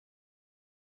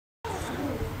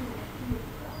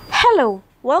Hello,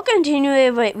 welcome to a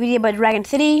new video about Dragon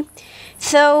City.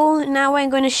 So now I'm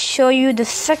going to show you the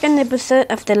second episode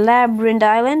of the Labyrinth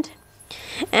Island,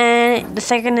 and the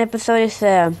second episode is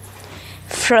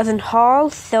Frozen Hall.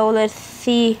 So let's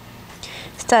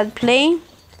start playing.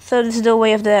 So this is the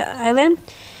way of the island.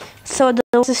 So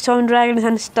the storm dragon is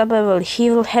unstoppable. He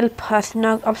will help us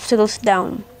knock obstacles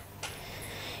down.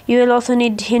 You will also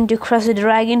need him to cross the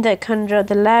dragon that conjure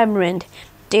the labyrinth.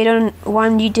 They don't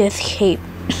want you to escape.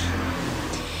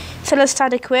 So let's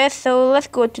start the quest. So let's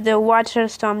go to the water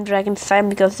storm dragon side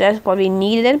because that's what we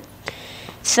needed.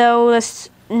 So this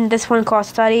one called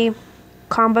study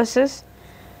compasses.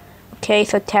 Okay,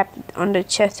 so tap on the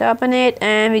chest to open it,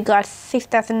 and we got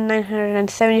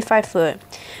 6,975 food.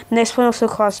 Next one also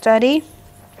called study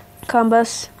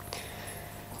compass.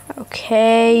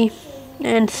 Okay,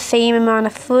 and same amount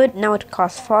of food. Now it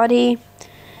costs 40.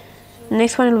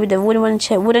 Next one will be the wooden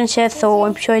chest. So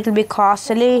I'm sure it will be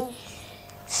costly.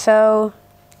 So,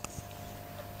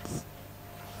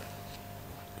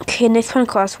 okay, next one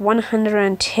costs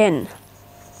 110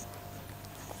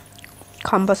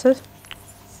 compasses.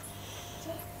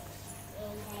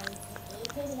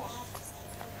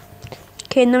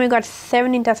 Okay, now we got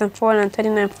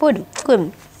 17,439 food.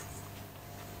 Good.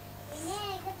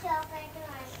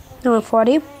 Number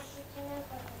 40.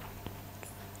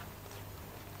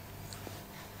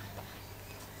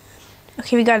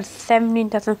 Okay, we got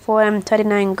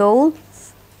 17,439 gold.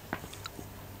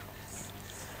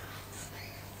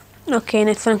 Okay,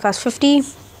 next one costs 50.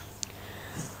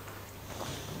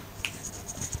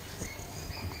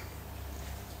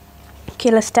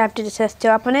 Okay, let's tap to the chest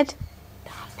to open it.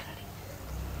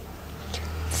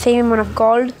 Same amount of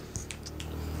gold.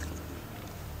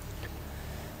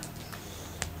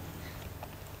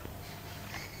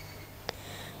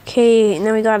 Okay,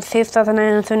 now we got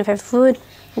 6,975 food.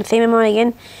 The same amount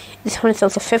again. This one is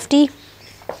also 50.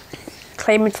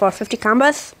 Claim it for 50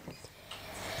 combos.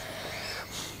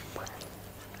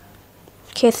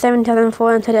 Okay,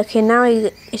 7,430. Okay, now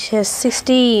it has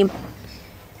 60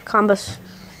 combos.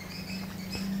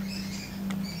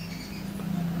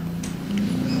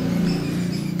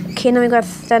 Okay, now we got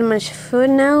that much food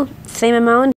now. Same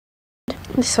amount.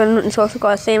 This one is also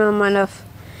got the same amount of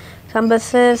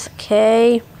combos.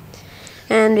 Okay.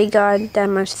 And we got that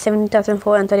much,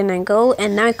 7,439 gold,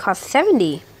 and now it costs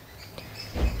 70.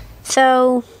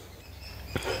 So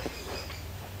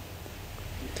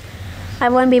I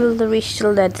won't be able to reach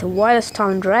till that water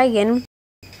storm dragon,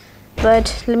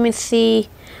 but let me see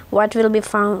what will be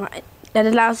found. At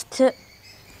the last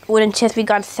wooden chest we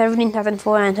got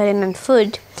 17,439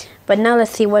 food, but now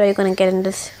let's see what are you gonna get in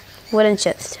this wooden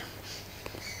chest.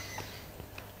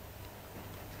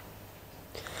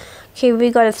 Okay,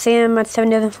 we got the same at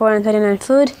 7,439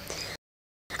 food.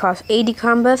 Cost 80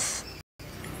 combos.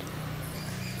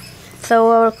 So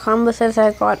our combos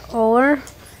I got over.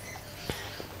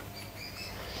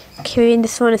 Okay,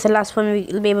 this one is the last one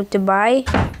we'll be able to buy.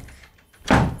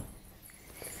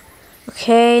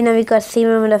 Okay, now we got same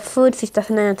amount of food,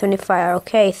 6,925.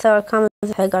 Okay, so our combos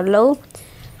I got low.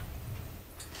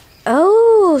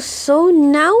 Oh, so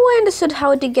now I understood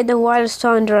how to get the water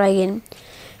storm dragon.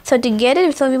 So to get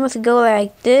it, so we must go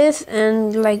like this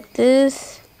and like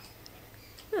this.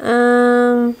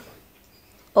 Oh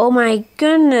my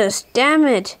goodness, damn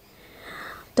it.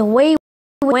 The way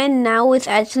we went now is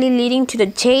actually leading to the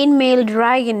chainmail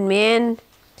dragon, man.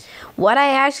 What I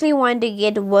actually wanted to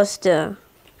get was the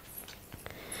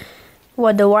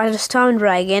water storm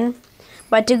dragon.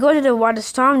 But to go to the water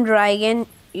storm dragon,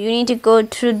 you need to go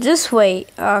through this way.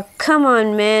 Come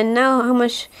on, man. Now how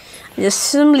much? Just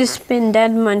simply spend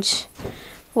that much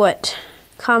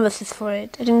canvases for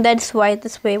it. I think that's why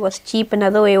this way was cheap and the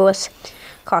other way was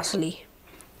costly.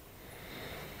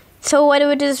 So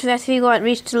whatever it is, as we almost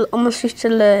reached the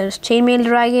chainmail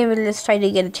dragon, we'll just try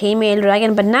to get a chainmail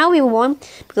dragon, but now we won't,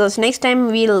 because next time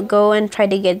we'll go and try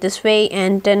to get this way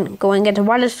and then go and get the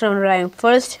water storm dragon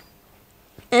first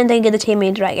and then get the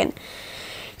chainmail dragon.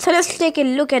 So let's take a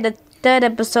look at the third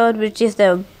episode, which is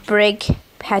the break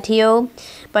patio,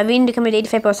 but we need to complete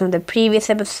 85% of the previous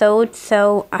episode,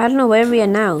 so I don't know where we are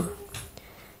now.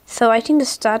 So I think the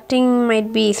starting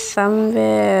might be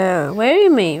somewhere.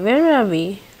 Where are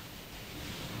we?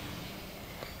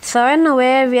 So I don't know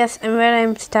where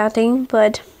I'm starting,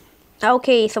 but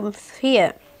okay, so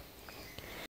here.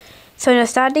 So in the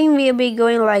starting we'll be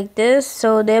going like this,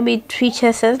 so there'll be 3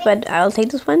 chests, but I'll take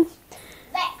this one,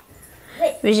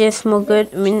 which is more good.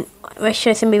 I mean, where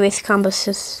should I be waste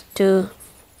combos to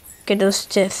get those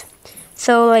chests?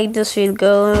 So like this we'll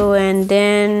go, and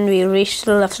then we reach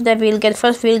the left. So that we'll get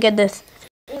this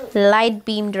light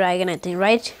beam dragon, I think,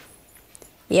 right?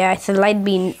 Yeah, it's a light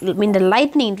beam. I mean the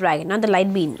lightning dragon, not the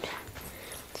light beam.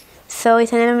 So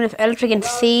it's an element of electric and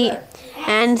sea,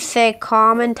 and it's a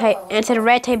common type, and it's a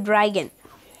rare type dragon.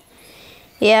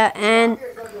 Yeah, and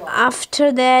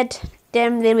after that,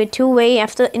 then there'll be two way.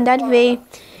 After in that way,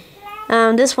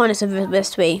 this one is the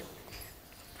best way.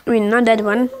 I mean, not that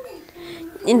one.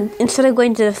 Instead of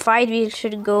going to the fight, we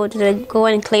should go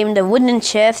and claim the wooden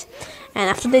chest. And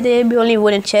after that, there'll be only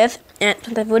wooden chest. And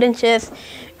from the wooden chest,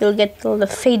 you'll get all the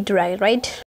fate dragon,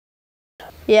 right?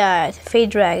 Yeah, it's a fate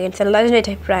dragon. It's a legendary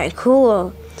type dragon.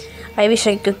 Cool. I wish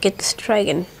I could get this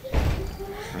dragon.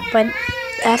 But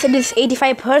after this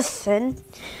 85%,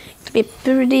 it'll be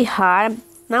pretty hard.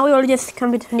 Now we only just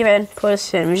complete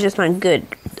 25%, which is not good.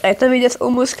 I thought we just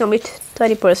almost complete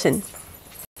 30%.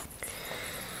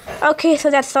 Okay, so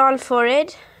that's all for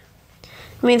it.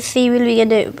 Let's see, will we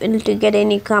get able to get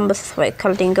any combos for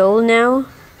collecting gold now?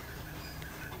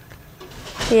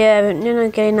 Yeah, but you're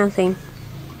not getting nothing.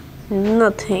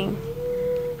 Nothing.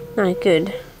 Not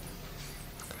good.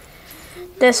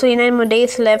 There's only 9 more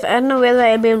days left. I don't know whether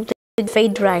I'll be able to get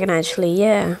Fate Dragon actually,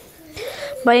 yeah.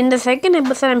 But in the second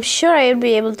episode, I'm sure I'll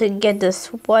be able to get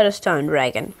this Waterstone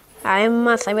Dragon. I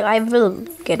will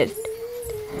get it.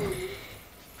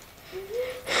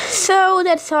 So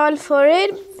that's all for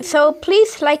it. So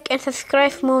please like and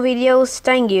subscribe for more videos.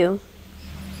 Thank you.